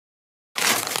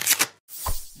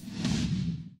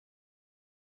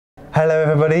Hello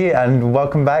everybody and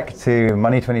welcome back to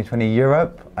Money 2020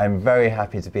 Europe. I'm very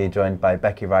happy to be joined by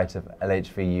Becky Wright of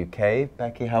LHV UK.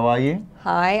 Becky, how are you?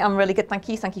 Hi, I'm really good, thank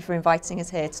you. Thank you for inviting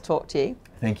us here to talk to you.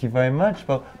 Thank you very much.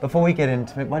 Well, before we get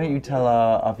into it, why don't you tell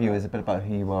our viewers a bit about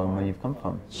who you are and where you've come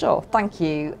from? Sure, thank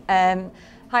you. Hi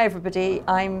everybody,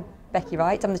 I'm Becky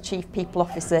Wright. I'm the Chief People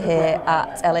Officer here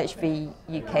at LHV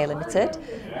UK Limited.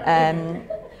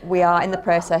 We are in the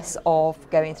process of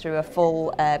going through a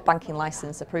full banking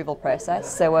licence approval process,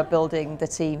 so we're building the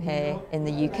team here in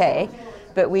the UK.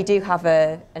 But we do have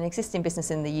an existing business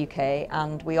in the UK,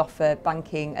 and we offer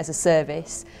banking as a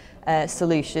service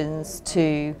solutions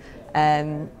to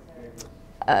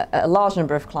a large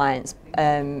number of clients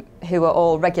who are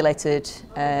all regulated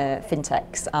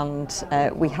fintechs,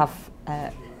 and we have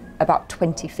about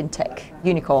 20 fintech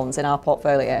unicorns in our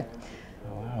portfolio.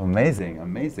 Wow, amazing,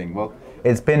 amazing. Well,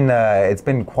 it's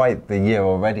been quite the year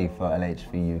already for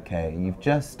LHV UK. You've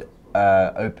just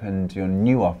opened your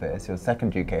new office, your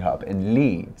second UK hub in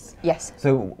Leeds. Yes.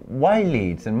 So why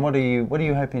Leeds, and what are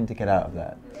you hoping to get out of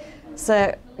that?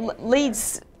 So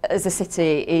Leeds as a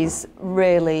city is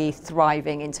really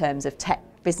thriving in terms of tech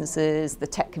businesses, the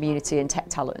tech community and tech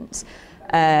talent.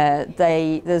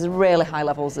 There's really high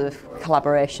levels of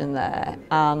collaboration there,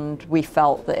 and we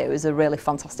felt that it was a really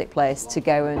fantastic place to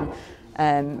go and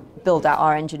build out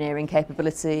our engineering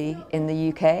capability in the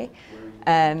UK.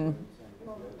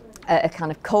 At a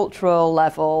kind of cultural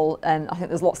level, and I think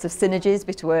there's lots of synergies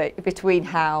between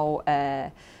how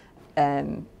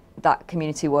that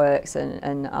community works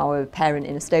and our parent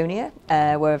in Estonia.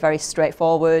 We're a very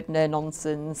straightforward, no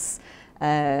nonsense,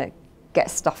 get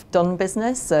stuff done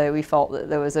business, so we felt that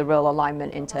there was a real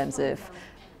alignment in terms of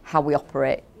how we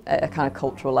operate at a kind of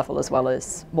cultural level as well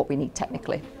as what we need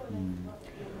technically.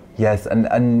 Yes, and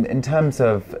in terms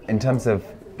of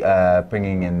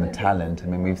bringing in the talent, I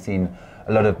mean, we've seen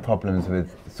a lot of problems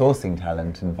with sourcing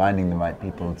talent and finding the right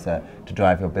people to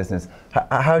drive your business.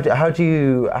 How do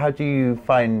you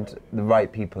find the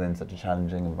right people in such a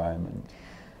challenging environment?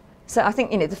 So I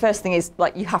think the first thing is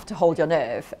you have to hold your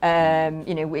nerve.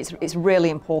 It's really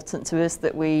important to us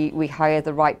that we hire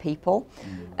the right people.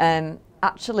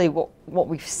 Actually, what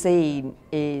we've seen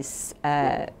is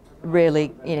really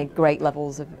great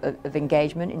levels of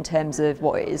engagement in terms of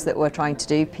what it is that we're trying to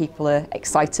do. People are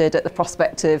excited at the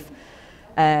prospect of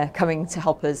coming to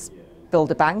help us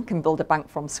build a bank and build a bank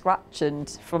from scratch,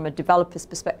 and from a developer's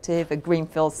perspective, a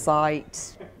greenfield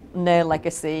site, no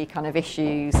legacy kind of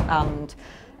issues, and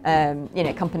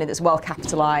a company that's well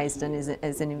capitalised and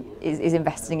is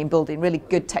investing in building really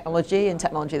good technology, and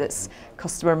technology that's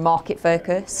customer and market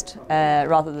focused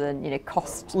rather than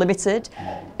cost limited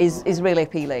is really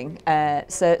appealing.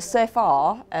 So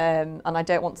far, and I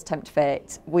don't want to tempt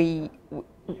fate, we're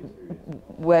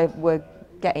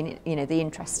getting the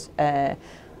interest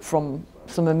from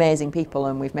some amazing people,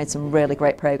 and we've made some really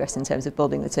great progress in terms of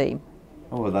building the team.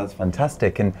 Oh, well, that's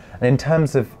fantastic. And in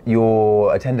terms of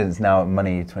your attendance now at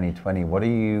Money 2020, what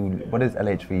is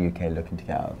LHV UK looking to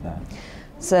get out of that?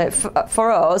 So for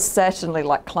us, certainly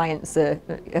clients are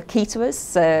key to us.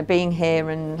 So being here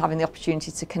and having the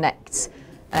opportunity to connect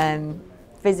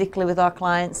physically with our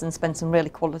clients and spend some really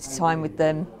quality time with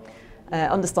them,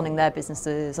 understanding their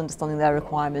businesses, understanding their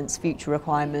requirements, future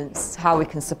requirements, how we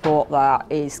can support that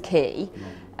is key.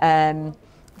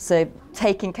 So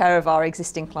taking care of our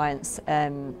existing clients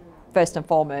first and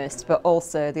foremost, but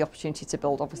also the opportunity to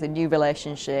build obviously new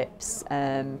relationships,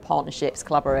 partnerships,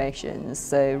 collaborations.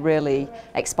 So really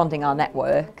expanding our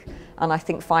network. And I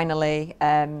think finally,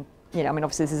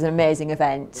 obviously this is an amazing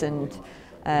event, and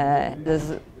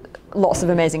there's lots of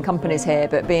amazing companies here,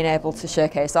 but being able to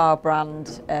showcase our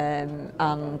brand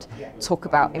and talk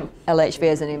about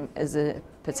LHV as a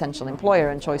potential employer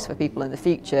and choice for people in the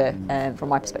future, from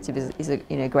my perspective, is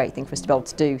a great thing for us to be able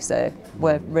to do. So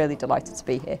we're really delighted to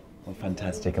be here. Well,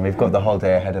 fantastic, and we've got the whole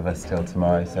day ahead of us still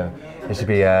tomorrow, so it should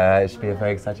be a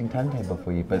very exciting timetable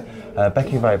for you. But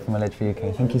Becky Wright from LHV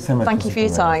UK, thank you so much. Thank you for your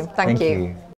time. Thank you.